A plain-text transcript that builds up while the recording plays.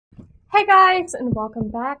Hey guys, and welcome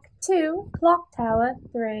back to Clock Tower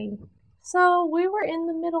 3. So, we were in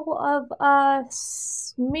the middle of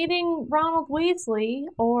meeting Ronald Weasley,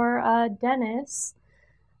 or Dennis,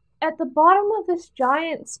 at the bottom of this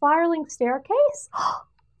giant spiraling staircase.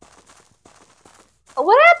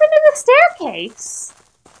 What happened to the staircase?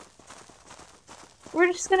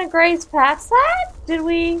 We're just gonna graze past that? Did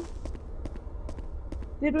we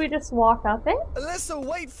just walk up it? Alyssa,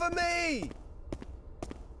 wait for me!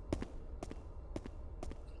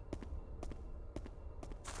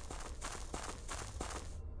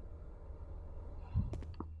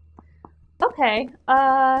 Okay,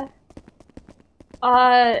 wait,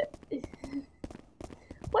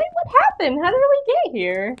 what happened? How did we get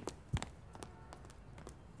here?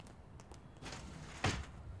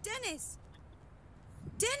 Dennis!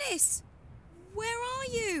 Dennis! Where are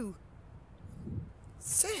you?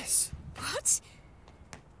 Sis! What?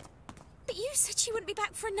 But you said she wouldn't be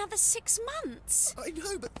back for another 6 months. I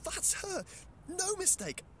know, but that's her! No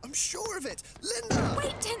mistake! I'm sure of it! Linda!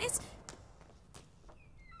 Wait, Dennis!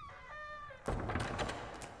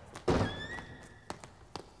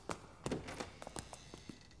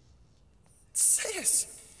 Sis!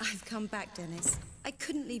 I've come back, Dennis. I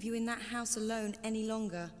couldn't leave you in that house alone any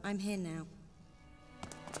longer. I'm here now.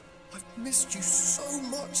 I've missed you so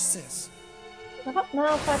much, sis! I don't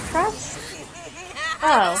know if I trust.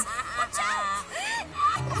 Oh.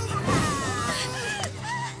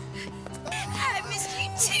 I missed you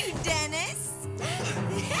too, Dennis!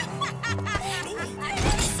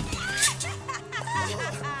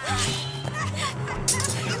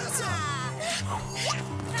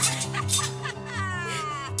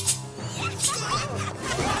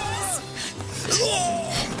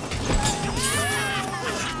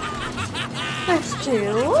 There's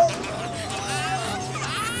two.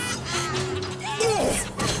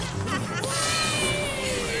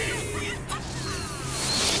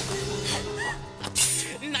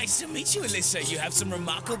 Nice to meet you, Alyssa. You have some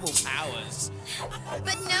remarkable powers.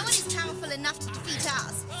 But no one is powerful enough to defeat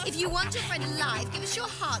us. If you want your friend alive, give us your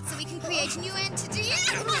heart so we can create a new entity.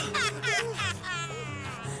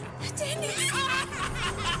 Dennis!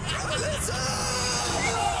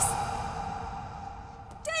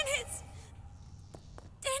 Dennis!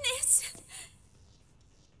 Dennis!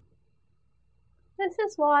 This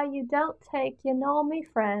is why you don't take your normie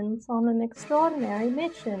friends on an extraordinary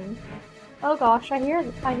mission. Oh gosh, I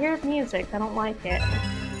hear music. I don't like it.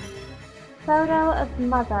 Photo of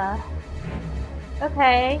mother.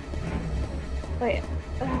 Okay. Wait.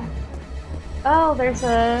 Oh, there's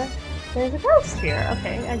a ghost here.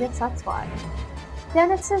 Okay, I guess that's why.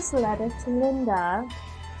 Dennis's letter to Linda.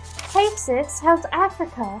 Hey sis, how's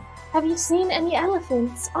Africa? Have you seen any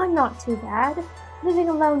elephants? I'm not too bad. Living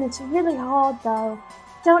alone is really hard though.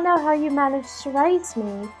 Don't know how you managed to raise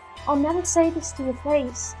me. I'll never say this to your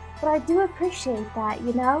face, but I do appreciate that,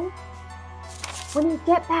 you know? When you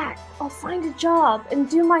get back, I'll find a job and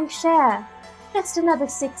do my share. Just another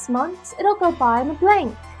 6 months, it'll go by in a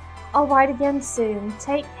blink. I'll write again soon.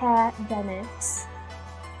 Take care, Dennis.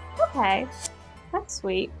 Okay, that's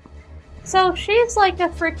sweet. So she's like a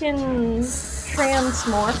freaking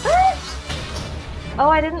transmorpher? Oh,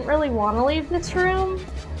 I didn't really want to leave this room.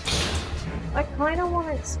 I kind of want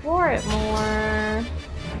to explore it more.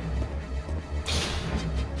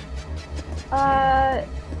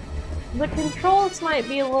 The controls might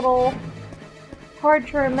be a little hard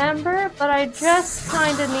to remember, but I just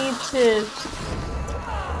kind of need to...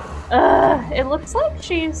 it looks like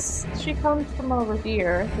she comes from over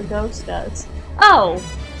here, the ghost does. Oh!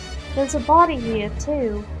 There's a body here,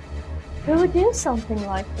 too. Who would do something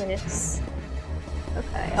like this?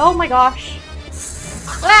 Okay. Oh my gosh!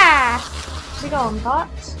 Ah! Big on pot.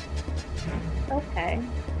 Okay.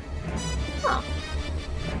 Huh.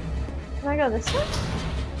 Can I go this way?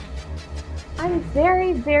 I'm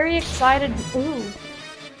very, very excited. Ooh.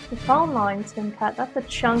 The phone line's been cut. That's a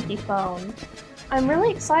chunky phone. I'm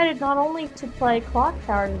really excited not only to play Clock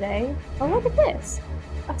Tower today, but look at this!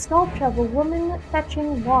 A sculpture of a woman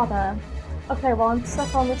fetching water. Okay, well I'm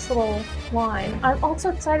stuck on this little line. I'm also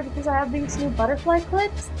excited because I have these new butterfly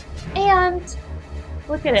clips, and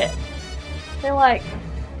look at it.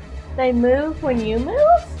 They move when you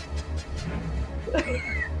move?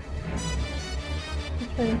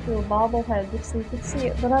 Turn into a bobblehead just so you can see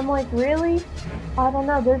it, but I'm like, really? I don't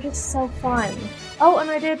know, they're just so fun. Oh,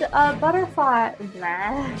 and I did a butterfly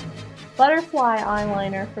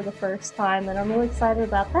eyeliner for the first time, and I'm really excited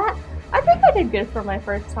about that. I think I did good for my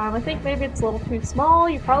first time. I think maybe it's a little too small,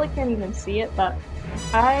 you probably can't even see it, but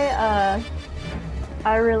I'm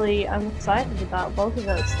excited about both of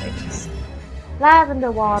those things.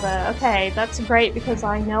 Lavender water. Okay, that's great because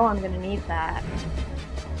I know I'm gonna need that.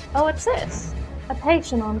 Oh, what's this? A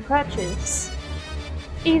patient on crutches.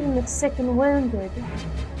 Even the sick and wounded.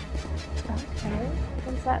 Okay,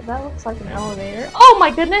 what's that? That looks like an elevator. Oh my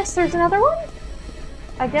goodness, there's another one?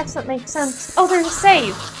 I guess that makes sense. Oh, there's a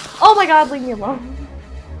save! Oh my god, leave me alone.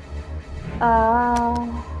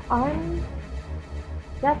 I'm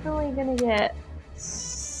definitely gonna get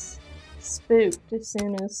spooked as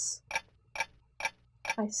soon as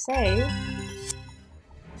I save.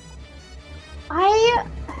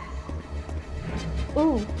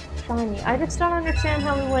 Ooh, shiny. I just don't understand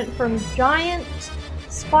how we went from giant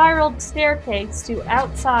spiraled staircase to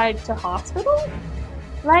outside to hospital?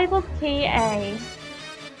 Labeled key A.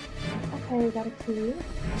 Okay, we got a key.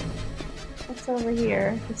 What's over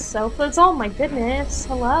here? The sofas? Oh my goodness,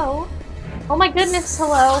 hello. Oh my goodness,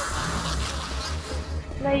 hello.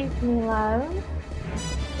 Leave me alone.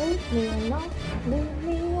 Leave me alone. Leave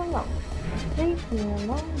me alone. Leave me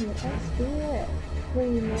alone, you spirit.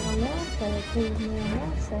 Leave me alone, said. Leave me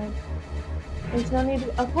alone, said. There's no need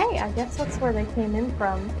to— okay, I guess that's where they came in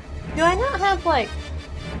from. Do I not have, like—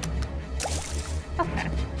 okay.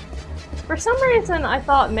 For some reason, I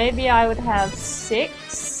thought maybe I would have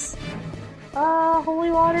 6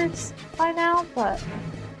 holy waters by now, but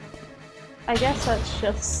I guess that's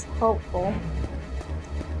just hopeful.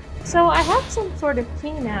 So I have some sort of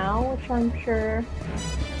key now, which I'm sure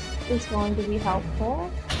is going to be helpful.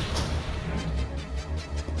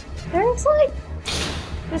 There's like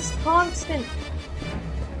this constant—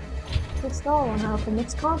 this door won't open,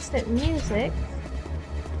 this constant music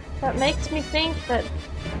that makes me think that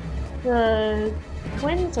the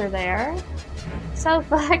twins are there. So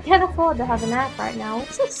I can't afford to have a nap right now.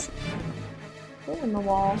 What's this thing in the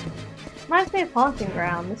wall? Reminds me of Haunting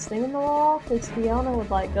Ground, this thing in the wall, because Fiona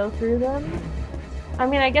would like go through them. I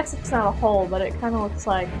mean, I guess it's not a hole, but it kind of looks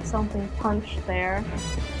like something punched there.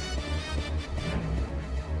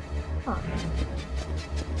 Huh.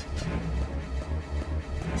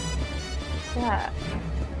 What's that?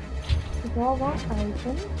 The door won't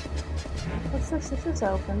open. What's this? This is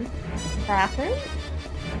open. Bathroom?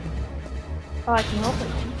 Oh, I can open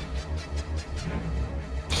them.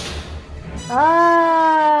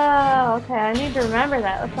 Oh, okay, I need to remember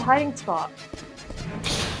that. That's the hiding spot.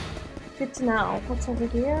 Good to know. What's over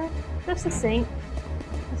here? Just a sink.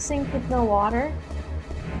 A sink with no water.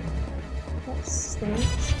 That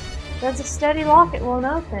stinks. There's a steady lock, it won't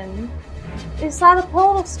open. Is that a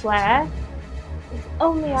portal square? If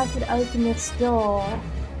only I could open this door.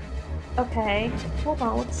 Okay, hold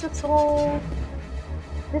on, what's this little—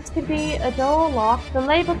 this could be a door lock. The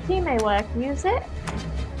labeled key may work. Use it?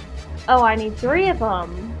 Oh, I need 3 of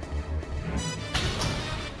them.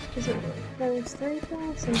 Is it— there's 3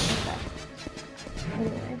 things? Okay.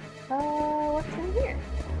 Anyway, what's in here?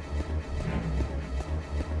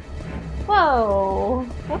 Whoa!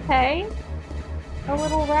 Okay. A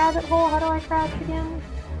little rabbit hole. How do I crouch again?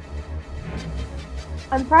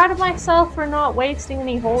 I'm proud of myself for not wasting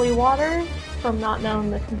any holy water from not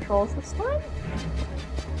knowing the controls this time.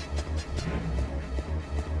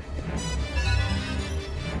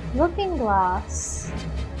 Looking glass.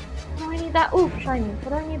 What do I need that? Ooh, shiny. What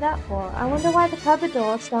do I need that for? I wonder why the cupboard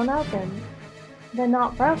doors don't open. They're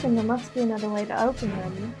not broken. There must be another way to open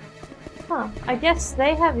them. Huh. I guess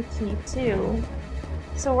they have a key too.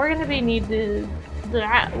 So we're gonna be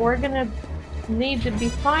we're gonna need to be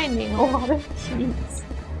finding a lot of keys.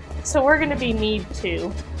 So we're gonna be need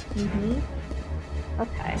to.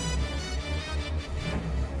 Okay.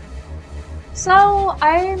 So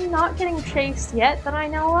I'm not getting chased yet that I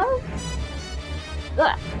know of.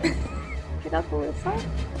 Get up, Alyssa.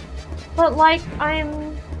 But like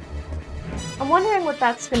I'm wondering what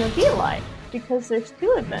that's gonna be like, because there's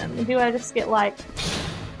 2 of them. Do I just get like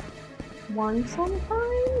 1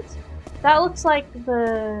 sometimes? That looks like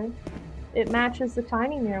it matches the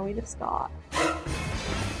tiny mirror we just got.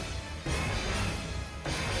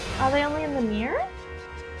 Are they only in the mirror?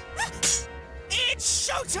 It's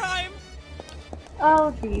showtime!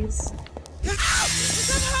 Oh jeez. Ow! Does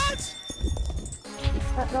that hurt?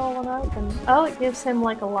 That door won't open. Oh, it gives him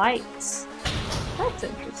like a light. That's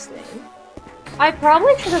interesting. I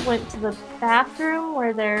probably should have went to the bathroom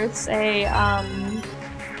where there's a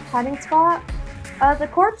hiding spot. The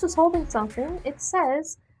corpse is holding something. It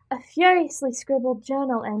says, a furiously scribbled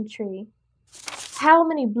journal entry. How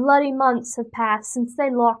many bloody months have passed since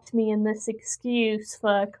they locked me in this excuse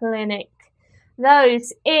for a clinic?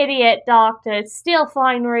 Those idiot doctors still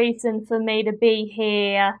find reason for me to be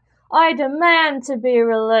here. I demand to be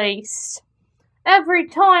released. Every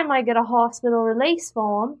time I get a hospital release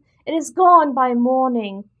form, it is gone by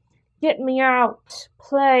morning. Get me out,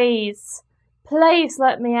 please. Please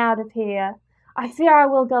let me out of here. I fear I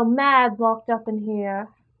will go mad locked up in here.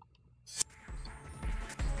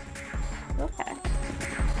 Okay.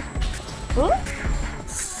 Ooh.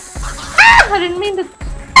 Ah! I didn't mean to...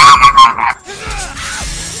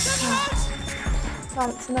 God,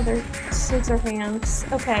 it's another scissor hands.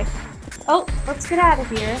 Okay. Oh, let's get out of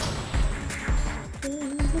here.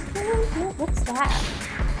 What's that?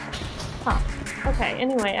 Huh. Okay,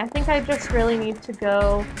 anyway, I think I just really need to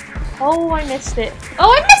go... Oh, I missed it. Oh,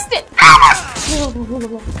 I missed it! Ah!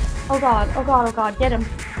 Oh god, oh god, oh god, get him.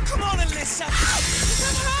 Come on, Alyssa!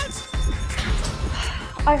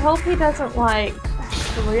 I hope he doesn't, like,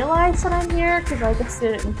 realize that I'm here, because I just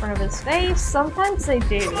did it in front of his face. Sometimes they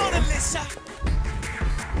do. Come on, Alyssa!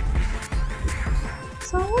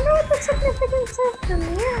 So I wonder what the significance of the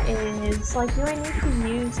mirror is. Like, do I need to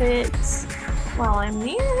use it while I'm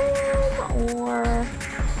near him, or...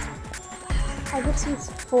 I just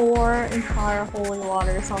used 4 entire holy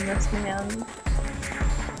waters on this man.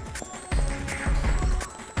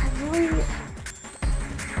 I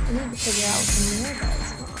need to figure out what the mirror does,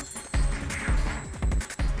 huh?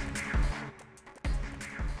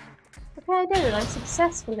 Okay, I did it. I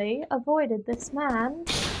successfully avoided this man.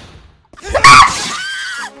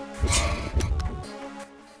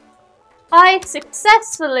 I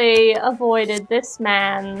successfully avoided this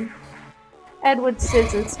man. Edward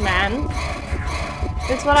Scissors Man.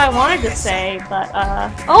 That's what I wanted to say, but,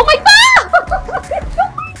 oh my god!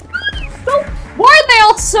 So, why are they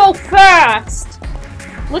all so fast?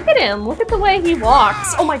 Look at him. Look at the way he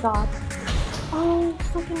walks. Oh my god. Oh,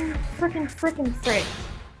 frickin' frick.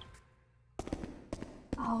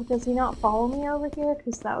 Oh, does he not follow me over here?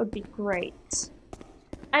 Because that would be great.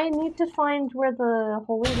 I need to find where the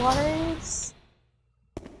holy water is.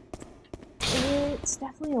 It's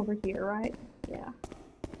definitely over here, right? Yeah.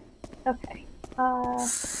 Okay. Oh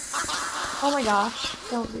my gosh,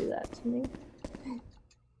 don't do that to me.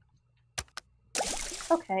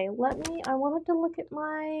 Okay, I wanted to look at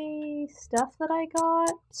my stuff that I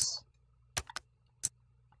got.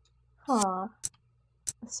 Huh.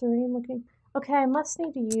 A serene looking... Okay, I must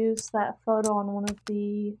need to use that photo on one of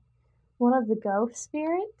the ghost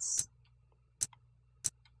spirits.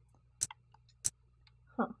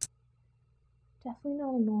 Huh. Definitely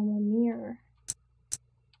not a normal mirror.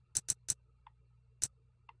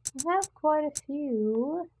 I have quite a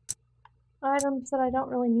few items that I don't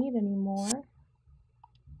really need anymore.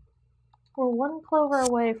 We're 1 clover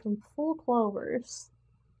away from full clovers.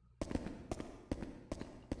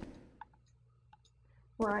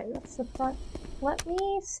 Right, that's the front. Let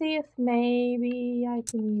me see if maybe I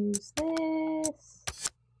can use this.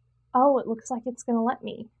 Oh, it looks like it's gonna let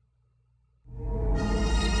me. Oh.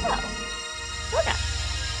 Okay.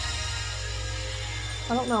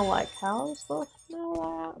 I don't know, like, how I'm supposed to know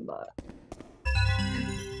that, but...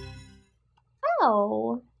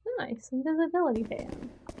 Oh! Nice. Invisibility band.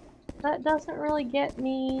 That doesn't really get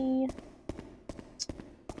me...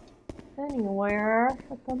 anywhere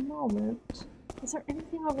at the moment. Is there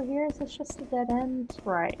anything over here? Is this just a dead end?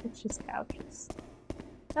 Right, it's just couches.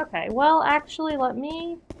 Okay, well, actually,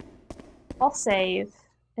 I'll save,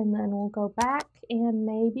 and then we'll go back and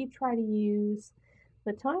maybe try to use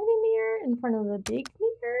the tiny mirror in front of the big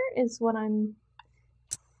mirror is what I'm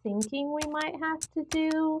thinking we might have to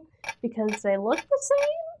do, because they look the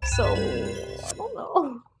same, so I don't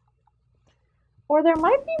know. Or there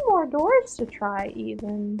might be more doors to try,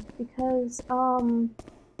 even, because,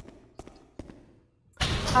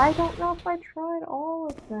 I don't know if I tried all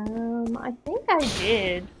of them. I think I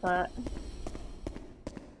did, but...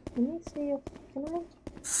 Let me see if... Can I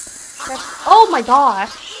check? Oh my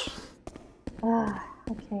gosh!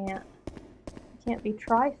 I can't be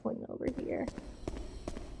trifling over here.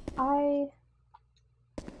 I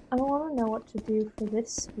want to know what to do for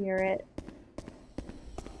this spirit.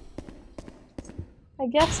 I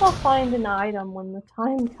guess I'll find an item when the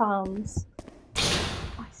time comes.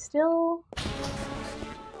 I still...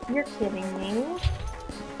 You're kidding me.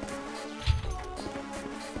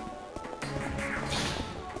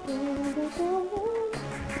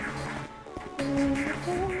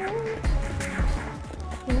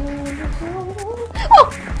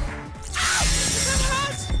 Oh!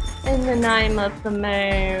 In the name of the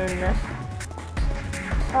moon.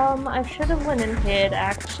 I should have went and hid,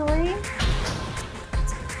 actually.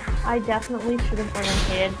 I definitely should have went and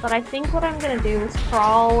hid, but I think what I'm gonna do is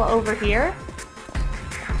crawl over here.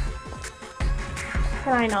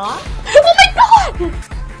 Can I not? Oh my god!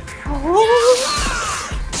 Oh!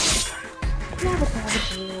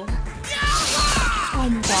 Oh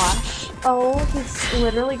my gosh. Oh, he's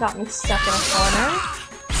literally got me stuck in a corner.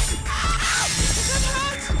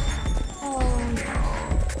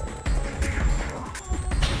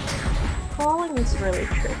 is really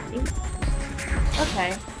tricky.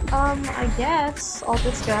 Okay, I guess I'll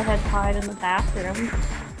just go ahead and hide in the bathroom.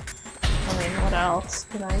 I mean, what else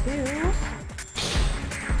can I do?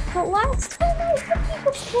 But last time I think he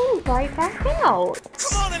just came right back out.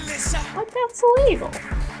 Come on, Alyssa! Like, that's illegal.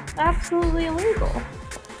 Absolutely illegal.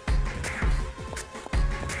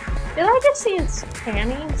 Did I just see his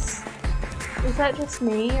panties? Is that just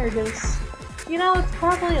me, or just... You know, it's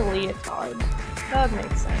probably a leotard. That would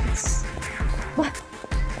make sense. Come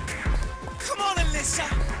on, Alyssa!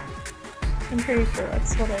 I'm pretty sure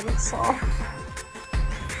that's what I just saw.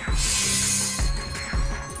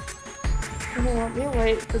 And they want me to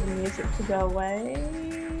wait for the music to go away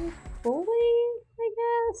fully, I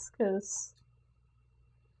guess, because...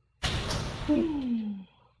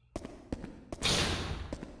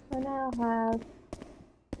 I now have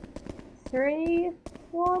 3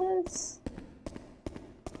 waters.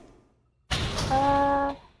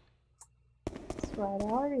 That's right, I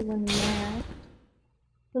already went in there.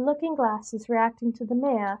 The looking glass is reacting to the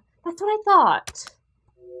mirror. That's what I thought!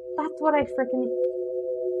 That's what I frickin'...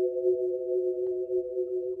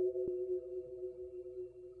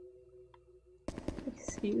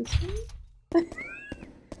 Excuse me?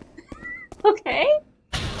 Okay.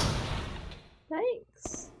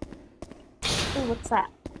 Thanks. Oh, what's that?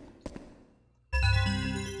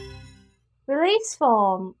 Release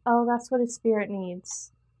form! Oh, that's what his spirit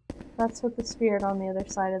needs. That's what the spirit on the other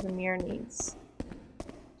side of the mirror needs.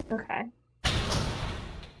 Okay.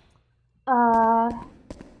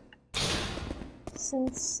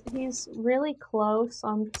 Since he's really close,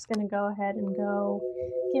 I'm just gonna go ahead and go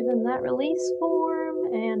give him that release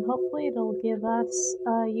form, and hopefully it'll give us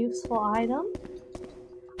a useful item.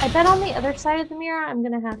 I bet on the other side of the mirror I'm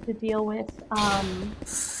gonna have to deal with, the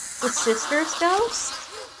sister's ghost.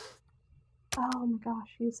 Oh my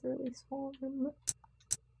gosh, use the release form.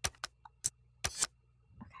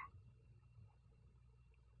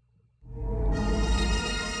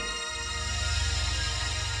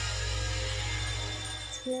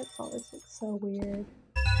 Spirit always looks so weird.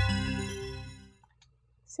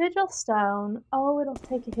 Sigil stone. Oh, it'll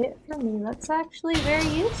take a hit from me. That's actually very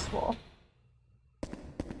useful.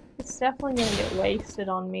 It's definitely gonna get wasted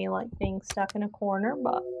on me, like being stuck in a corner,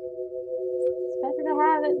 but it's better to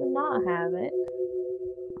have it than not have it.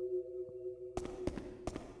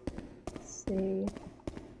 Let's see.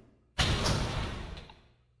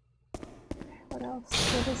 What else?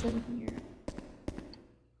 What is in here?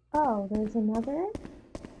 Oh, there's another?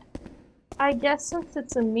 I guess since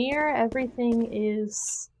it's a mirror, everything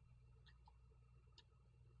is...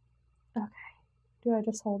 Okay. Do I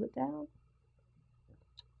just hold it down?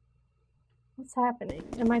 What's happening?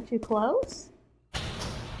 Am I too close?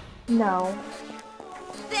 No.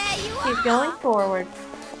 There you are! Keep going forward.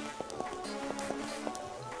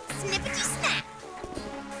 Snippety snap!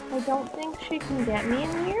 I don't think she can get me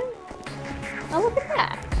in here. Oh, look at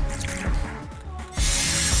that!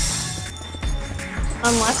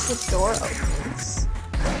 Unless this door opens.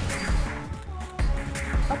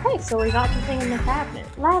 Okay, so we got the thing in the cabinet.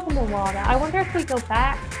 Lavender water. I wonder if we go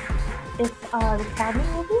back, if the cabinet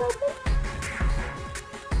will be open?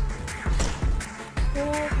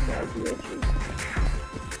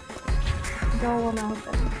 Door won't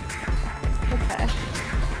open. Okay.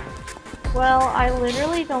 Well, I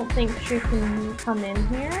literally don't think she can come in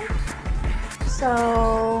here.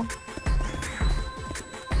 So...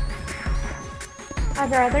 I'd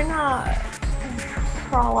rather not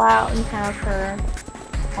crawl out and have her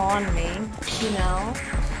on me, you know?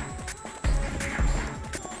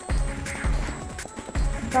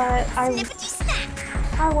 But I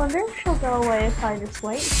wonder if she'll go away if I just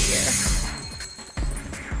wait here.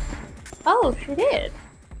 Oh, she did!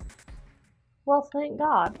 Well, thank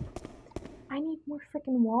God. I need more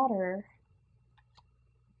freaking water.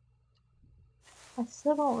 I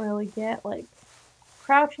still don't really get, like...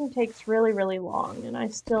 Crouching takes really, really long, and I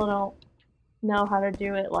still don't know how to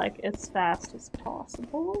do it, like, as fast as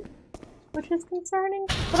possible, which is concerning.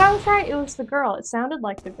 But I was right, it was the girl. It sounded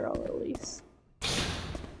like the girl, at least.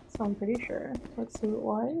 So I'm pretty sure. Let's see who it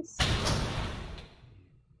was.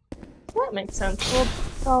 So that makes sense. Well,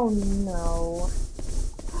 oh no.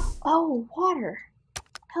 Oh, water!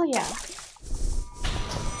 Hell yeah.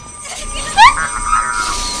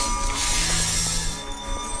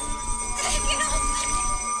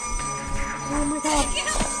 Oh my god.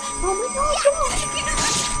 Oh my god,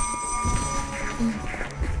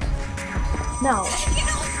 no. No.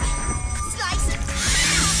 Slice it.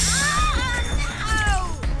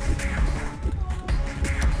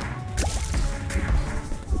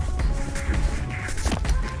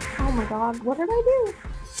 Oh my god, what did I do?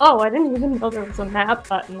 Oh, I didn't even know there was a map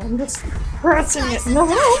button. I'm just pressing it. No!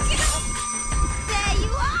 There you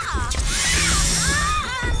are!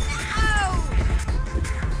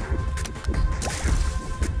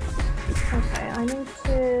 Okay, I need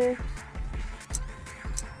to...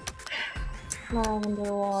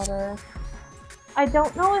 lavender water. I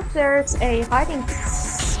don't know if there's a hiding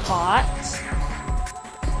spot.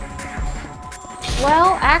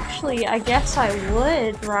 Well, actually, I guess I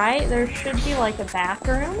would, right? There should be like a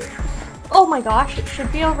bathroom. Oh my gosh, it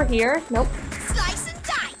should be over here. Nope. Slice and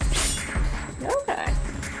dice! Okay.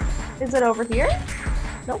 Is it over here?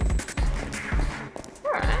 Nope.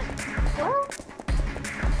 Alright. Well,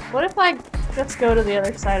 what if I just go to the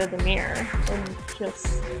other side of the mirror and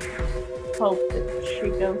just hope that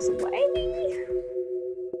she goes away?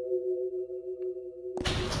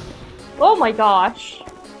 Oh my gosh.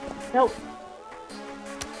 Nope.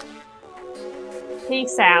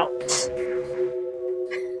 Peace out.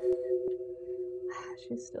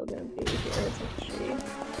 She's still gonna be here, isn't she?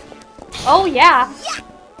 Oh yeah!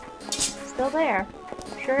 Still there.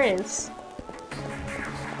 Sure is.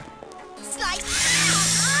 Slice!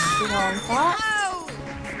 She's on top.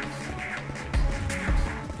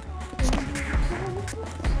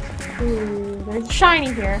 Ooh, there's a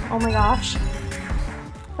shiny here. Oh my gosh.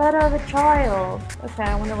 Photo of a child. Okay,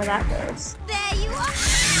 I wonder where that goes. There you are!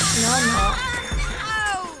 No, I'm not.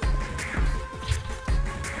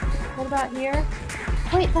 Oh, What about here?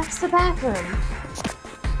 Wait, that's the bathroom.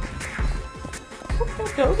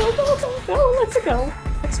 Go, go, go, go, go, let's go.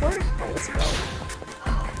 I swear to God, let's go.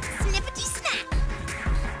 Snippety snap!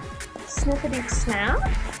 Snippety snap?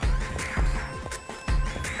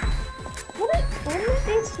 Wouldn't it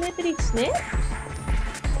be snippety snip?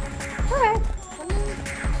 Okay.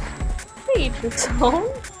 Each its own.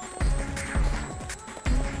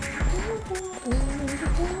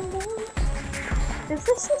 Is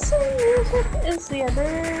this the same music as the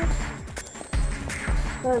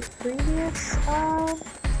previous,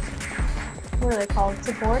 what are they called?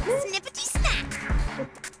 Subordinate? Snippety snap!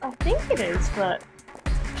 I think it is, but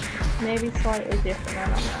maybe slightly different, I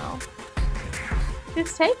don't know.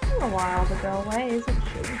 She's taking a while to go away, isn't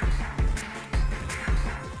she?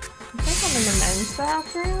 I think I'm in the men's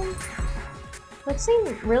bathroom. They seem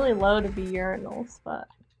really low to be urinals, but...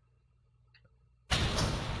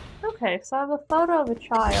 Okay, so I have a photo of a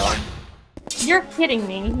child. You're kidding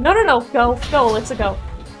me. No, no, no, go, go, Alyssa, go.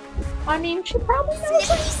 I mean, she probably knows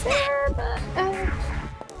I'm there, but...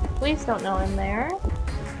 please don't know I'm there.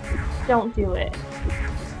 Don't do it.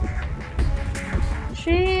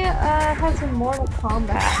 She, has a Mortal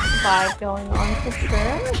Kombat vibe going on for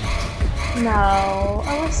sure. No,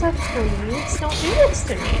 Alyssa, please, don't do this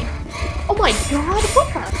to me. Oh my god,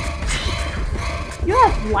 what the? You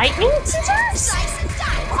have lightning scissors? Slice and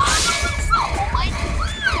dice! Oh my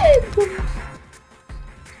god!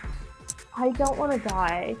 I don't want to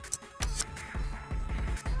die.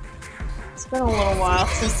 It's been a little while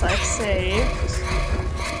since I've saved.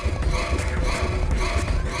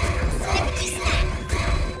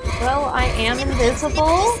 Well, I am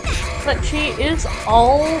invisible, but she is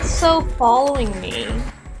also following me.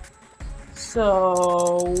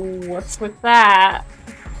 So, what's with that?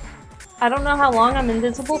 I don't know how long I'm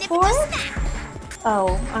invisible for.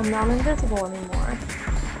 Oh, I'm not invisible anymore.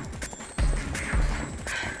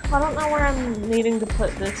 I don't know where I'm needing to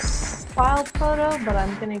put this child photo, but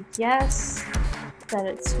I'm gonna guess that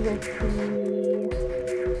it's with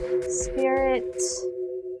the spirit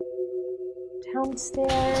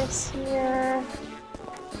downstairs here.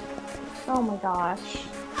 Oh my gosh.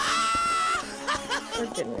 For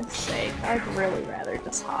goodness sake, I'd really rather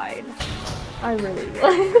just hide. I really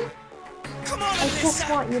would. Come on, I just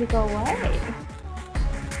want you to go away.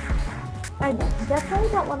 I definitely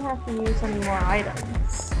don't want to have to use any more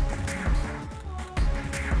items.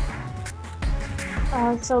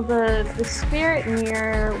 So the spirit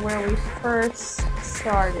mirror where we first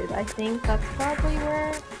started, I think that's probably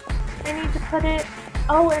where I need to put it.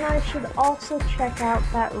 Oh, and I should also check out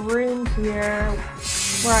that room here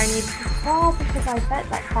where I need to crawl because I bet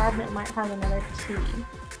that cabinet might have another key.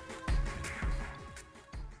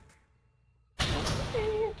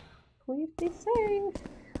 Okay, please be safe.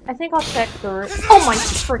 I think I'll check the room. Oh my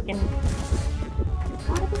freaking! You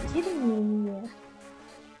gotta be kidding me!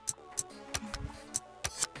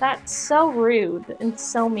 That's so rude and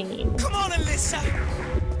so mean. Come on, Alyssa!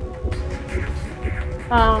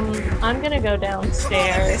 I'm gonna go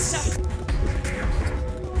downstairs.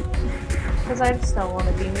 Because I just don't want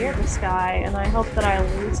to be near this guy, and I hope that I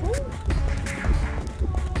lose him.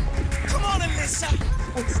 Come on,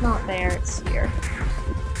 Alyssa! It's not there, it's here.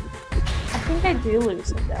 I think I do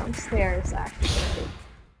lose him downstairs, actually.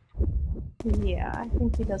 Yeah, I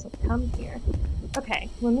think he doesn't come here. Okay,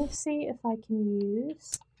 let me see if I can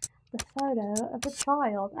use the photo of a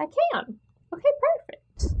child. I can! Okay,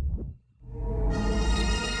 perfect.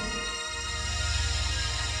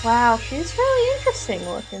 Wow, she's really interesting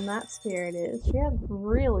looking, that spirit is. She has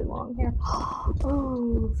really long hair.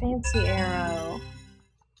 Ooh, fancy arrow.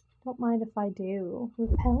 Don't mind if I do.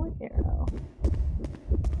 Repellent arrow.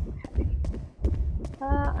 Okay.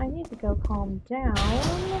 I need to go calm down.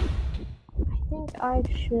 I think I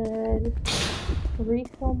should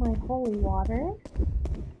refill my holy water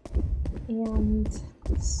and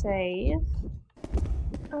save.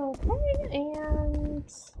 Okay, and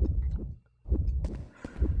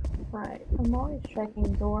right, I'm always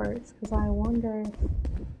checking doors because I wonder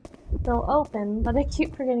if they'll open, but I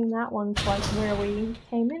keep forgetting that one's like where we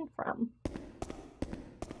came in from.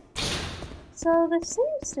 So this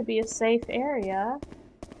seems to be a safe area.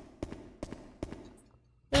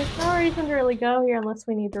 There's no reason to really go here unless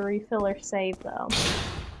we need to refill or save, though.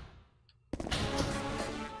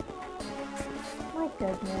 My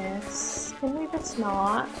goodness. Can we just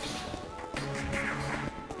not?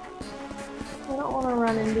 I don't want to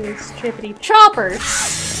run into these chippity choppers!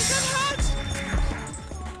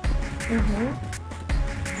 That's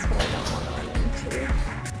what I don't want to run into.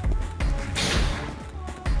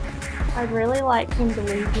 I'd really like him to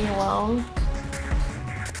leave me alone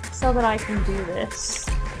so that I can do this.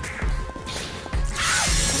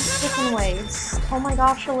 Different ways. Oh my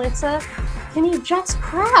gosh, Alyssa, can you just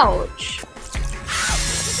crouch?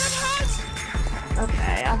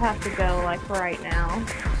 Okay, I have to go like right now.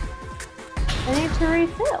 I need to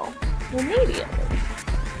refill immediately.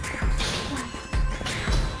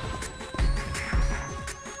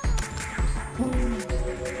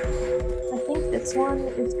 I think this one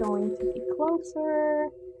is going to be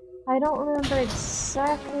closer. I don't remember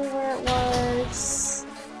exactly where it was.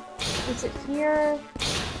 Is it here?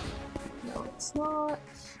 No, it's not.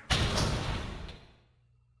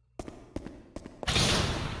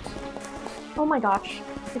 Oh my gosh,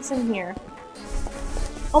 it's in here.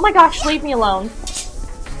 Oh my gosh, leave me alone.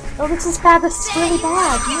 Oh, this is bad. This is really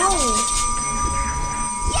bad. No.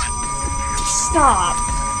 Stop.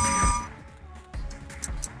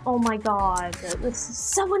 Oh my god, this is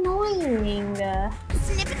so annoying.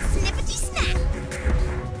 Snippet, snippety, snap.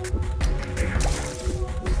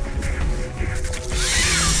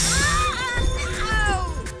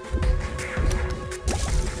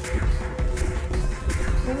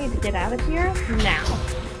 We need to get out of here now.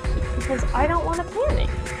 Because I don't want to panic.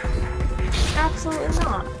 Absolutely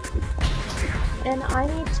not. And I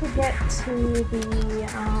need to get to the,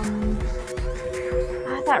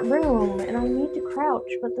 that room, and I need to crouch,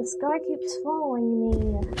 but this guy keeps following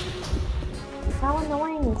me. How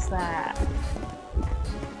annoying is that?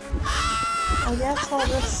 I guess I'll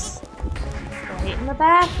just wait in the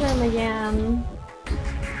bathroom again.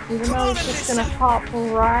 Even though he's just gonna pop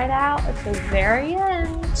right out at the very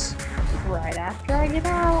end. Right after I get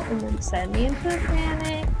out, and then send me into a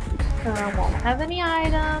panic. And I won't have any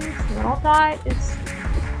items, and then I'll die.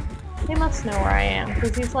 He must know where I am,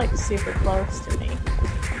 because he's like super close to me.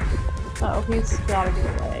 Oh, he's gotta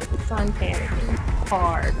get away, because I'm panicking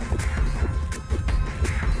hard.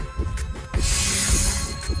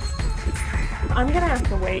 I'm gonna have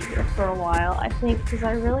to wait here for a while, I think, because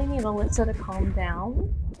I really need Alyssa to calm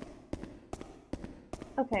down.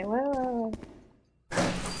 Okay, wait.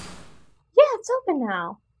 Yeah, it's open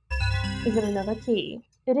now! Is it another key?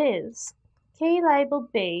 It is. Key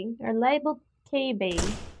labeled B, or labeled key B.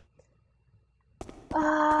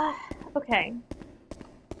 Okay.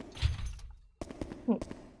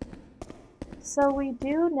 So we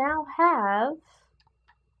do now have...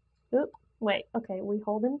 Oop, wait, okay, we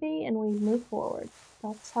hold in B and we move forward.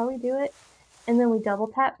 That's how we do it. And then we double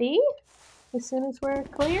tap B as soon as we're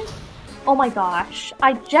clear. Oh my gosh,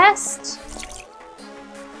 I just...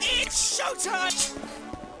 It's showtime!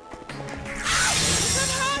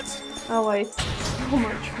 Oh, I waste so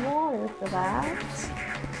much water for that.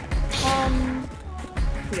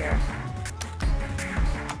 Here.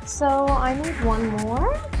 So I need one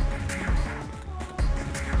more.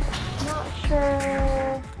 Not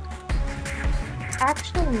sure.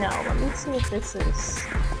 Actually, no. Let me see if this is.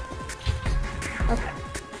 Okay.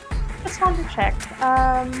 Just wanted to check.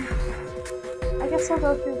 I guess I'll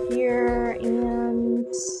go through here and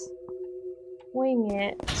wing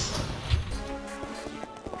it.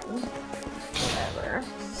 Whatever.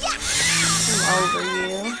 I'm over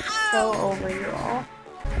you. So over you all.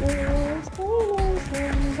 There's gamers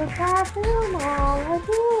in the bathroom. All I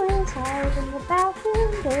do is hide in the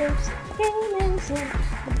bathroom. There's gamers in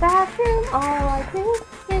the bathroom. All I do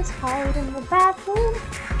is hide in the bathroom.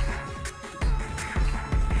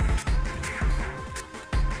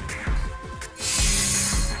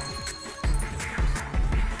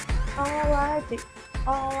 do.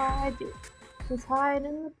 All I do is hide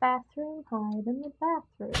in the bathroom, hide in the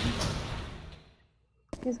bathroom.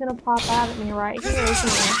 He's gonna pop out at me right here, isn't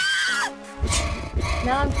he?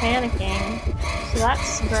 Now I'm panicking. So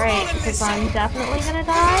that's great, because I'm definitely gonna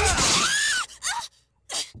die.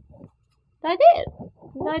 I did.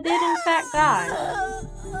 I did in fact die.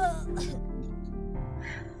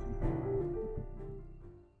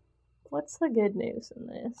 What's the good news in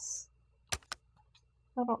this?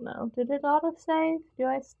 I don't know. Did it autosave? Did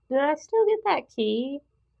I still get that key?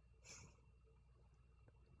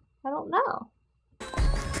 I don't know.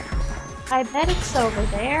 I bet it's over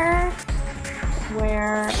there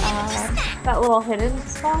where that little hidden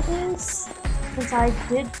spot is, because I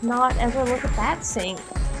did not ever look at that sink.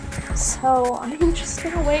 So I'm just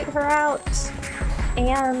gonna wait her out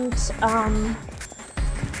and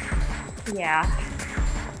yeah.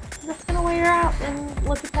 I'm just gonna wait her out and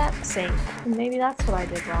look at that sink. And maybe that's what I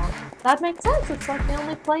did wrong. That makes sense. It's like the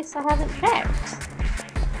only place I haven't checked.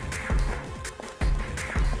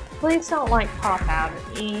 Please don't like pop out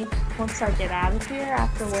at me once I get out of here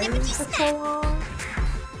after waiting for so long.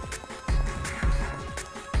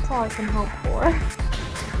 That's all I can hope for.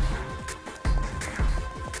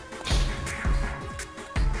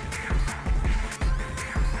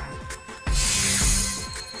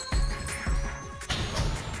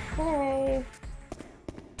 Hey.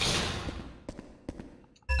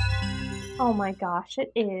 Oh my gosh,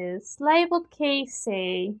 it is. Labeled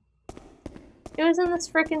Casey. It was in this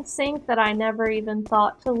freaking sink that I never even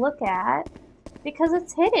thought to look at. Because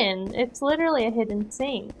it's hidden. It's literally a hidden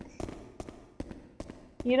sink.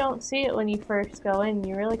 You don't see it when you first go in.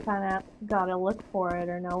 You really kind of gotta look for it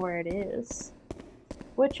or know where it is.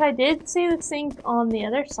 Which I did see the sink on the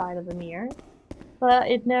other side of the mirror. But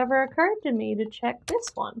it never occurred to me to check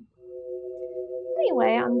this one.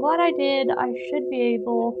 Anyway, I'm glad I did. I should be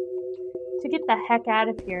able to get the heck out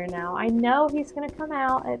of here now. I know he's gonna come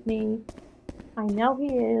out at me. I know he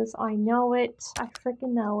is. I know it. I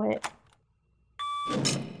freaking know it.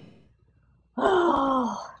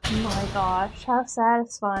 Oh my gosh, how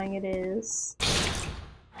satisfying it is.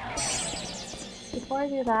 Before I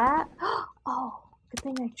do that... Oh, good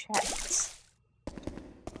thing I checked.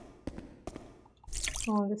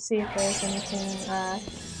 I wanted to see if there's anything there.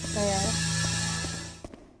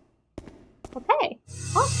 Okay,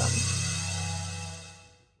 awesome.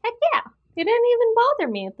 Heck yeah! He didn't even bother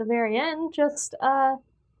me at the very end, just,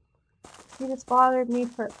 he just bothered me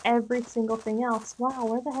for every single thing else. Wow,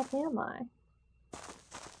 where the heck am I?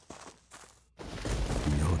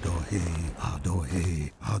 Yodohe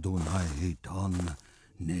Adohe Adonai Ton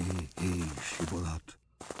Nehe Shibolat.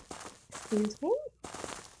 Excuse me?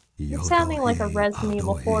 You're sounding like a Resident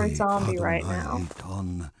Evil 4 zombie right now.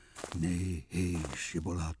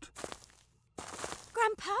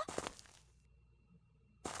 Grandpa?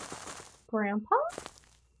 Grandpa?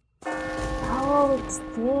 Oh, it's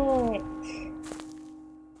Dick.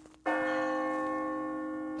 I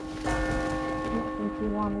don't think you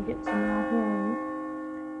want to get to know him.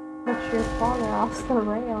 Push your father off the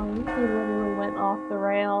railing. He literally went off the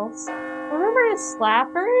rails. Remember his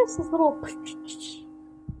slappers? His little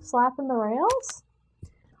slapping the rails?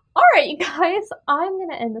 Alright, you guys, I'm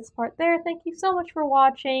gonna end this part there. Thank you so much for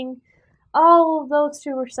watching. Oh, those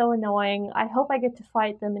two were so annoying. I hope I get to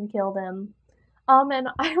fight them and kill them. And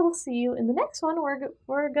I will see you in the next one.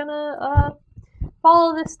 We're gonna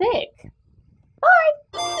follow this Dick. Bye!